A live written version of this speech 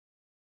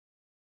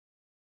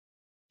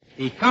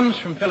He comes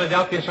from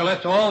Philadelphia, so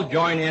let's all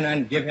join in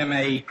and give him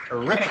a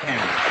terrific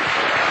hand.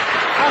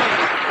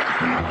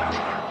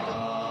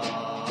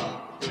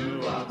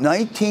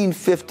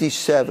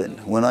 1957,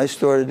 when I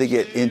started to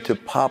get into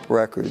pop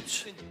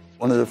records,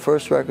 one of the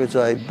first records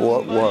I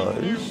bought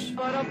was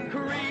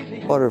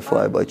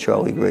Butterfly by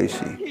Charlie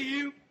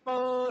Gracie.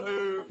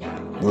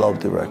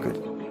 Loved the record.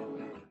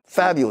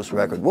 Fabulous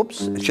record.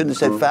 Whoops, I shouldn't have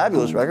said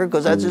fabulous record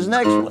because that's his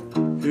next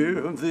one.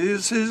 If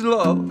this is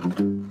love,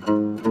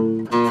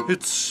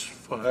 it's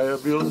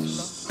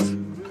fabulous.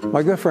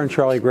 My good friend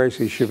Charlie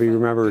Gracie should be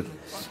remembered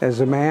as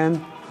a man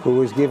who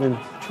was given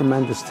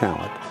tremendous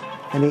talent,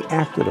 and he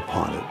acted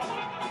upon it.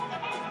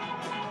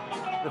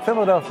 The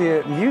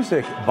Philadelphia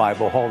Music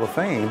Bible Hall of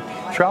Fame,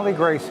 Charlie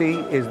Gracie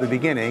is the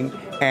beginning,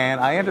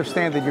 and I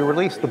understand that you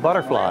released the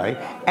Butterfly,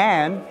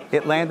 and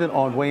it landed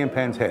on William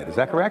Penn's head. Is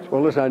that correct?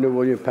 Well, listen, I knew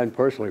William Penn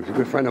personally. He was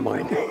a good friend of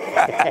mine.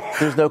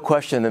 There's no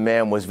question the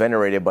man was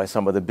venerated by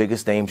some of the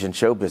biggest names in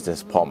show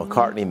business. Paul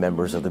McCartney,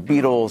 members of the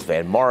Beatles,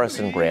 Van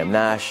Morrison, Graham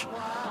Nash.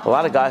 A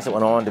lot of guys that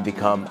went on to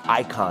become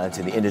icons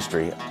in the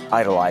industry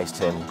idolized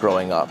him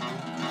growing up.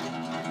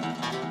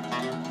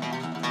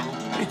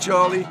 Hey,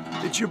 Charlie,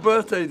 it's your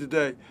birthday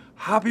today.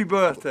 Happy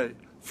birthday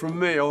from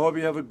me. I hope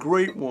you have a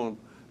great one.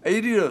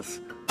 80th.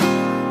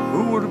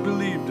 Who would have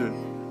believed it?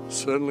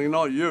 Certainly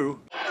not you.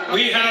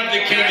 We have the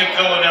King of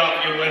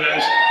Philadelphia with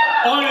us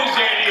on his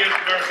 80th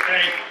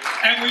birthday,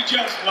 and we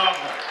just love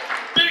him.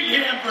 Big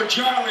hand for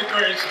Charlie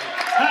Gracie.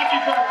 Happy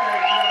birthday,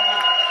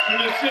 Charlie, from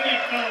the city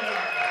of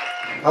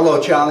Philadelphia.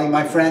 Hello, Charlie,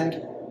 my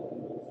friend.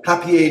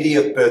 Happy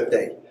 80th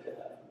birthday.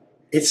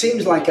 It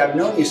seems like I've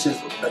known you since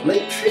the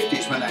late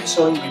 50s when I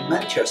saw you in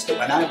Manchester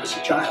when I was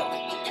a child.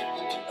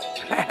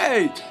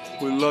 Hey,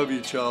 we love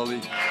you,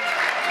 Charlie.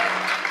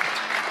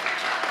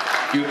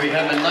 You'll be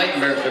having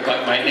nightmares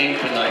about my name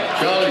tonight.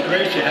 Charlie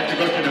Gracie had to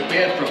go to the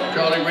bathroom.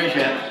 Charlie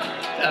Gracie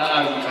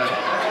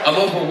I'm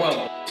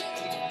overwhelmed.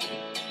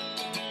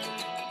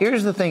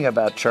 Here's the thing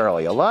about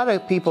Charlie. A lot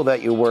of people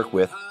that you work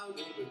with,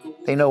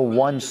 they know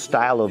one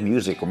style of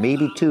music, or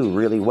maybe two,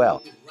 really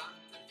well.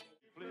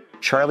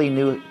 Charlie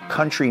knew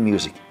country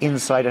music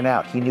inside and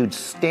out. He knew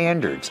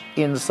standards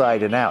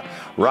inside and out.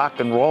 Rock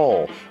and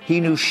roll. He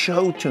knew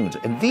show tunes.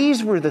 And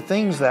these were the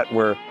things that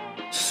were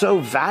so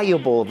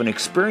valuable of an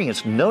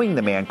experience knowing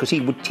the man, because he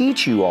would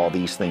teach you all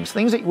these things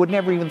that you would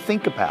never even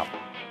think about.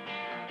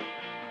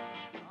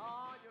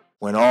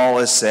 When all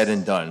is said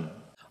and done,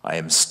 I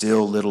am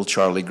still little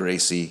Charlie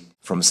Gracie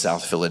from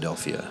South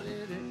Philadelphia,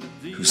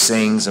 who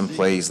sings and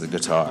plays the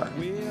guitar.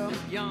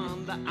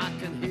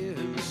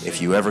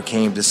 If you ever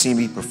came to see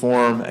me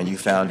perform and you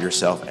found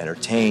yourself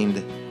entertained,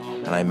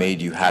 and I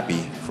made you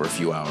happy for a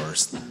few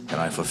hours, then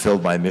I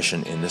fulfilled my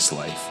mission in this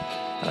life,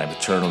 and I'm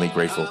eternally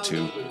grateful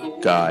to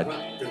God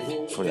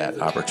for that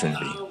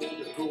opportunity.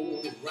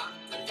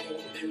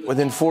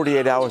 Within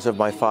 48 hours of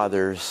my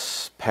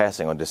father's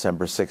passing on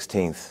December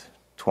 16th,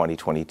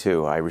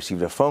 2022, I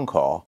received a phone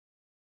call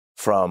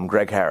from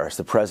Greg Harris,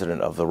 the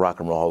president of the Rock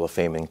and Roll Hall of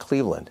Fame in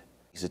Cleveland.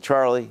 He said,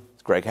 Charlie,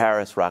 it's Greg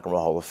Harris, Rock and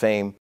Roll Hall of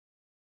Fame.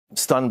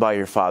 Stunned by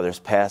your father's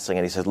passing,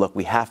 and he said, look,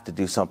 we have to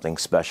do something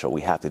special.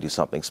 We have to do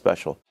something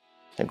special.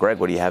 And Greg,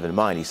 what do you have in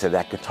mind? He said,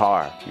 that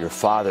guitar. Your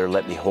father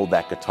let me hold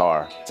that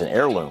guitar. It's an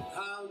heirloom.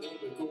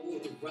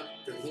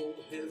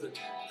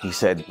 He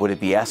said, would it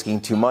be asking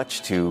too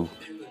much to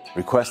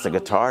request a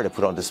guitar to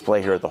put on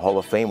display here at the Hall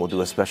of Fame? We'll do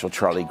a special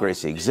Charlie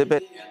Gracie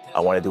exhibit. I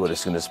want to do it as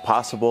soon as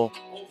possible.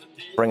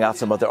 Bring out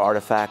some other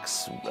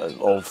artifacts,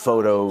 old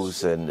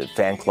photos and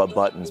fan club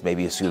buttons,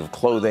 maybe a suit of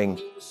clothing.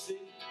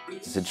 He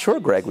said, sure,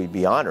 Greg, we'd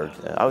be honored.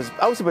 I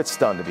was a bit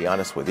stunned, to be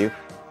honest with you.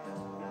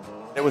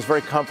 It was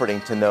very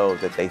comforting to know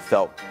that they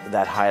felt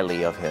that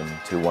highly of him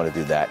to want to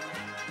do that.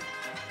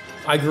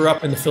 I grew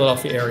up in the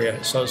Philadelphia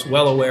area, so I was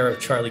well aware of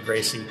Charlie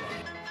Gracie.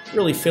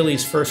 Really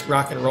Philly's first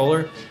rock and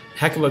roller,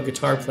 heck of a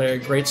guitar player,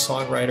 great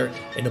songwriter,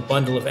 and a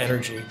bundle of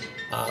energy.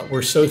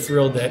 We're so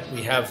thrilled that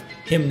we have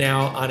him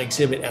now on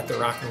exhibit at the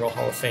Rock and Roll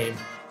Hall of Fame.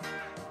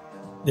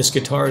 This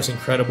guitar is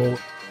incredible.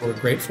 We're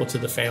grateful to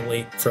the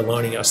family for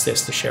loaning us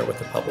this to share with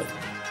the public.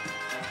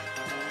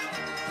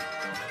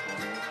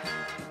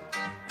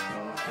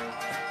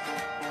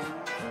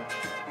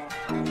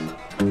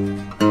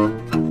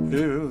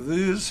 If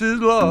this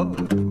is love,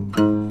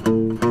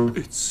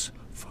 it's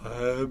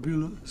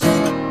fabulous.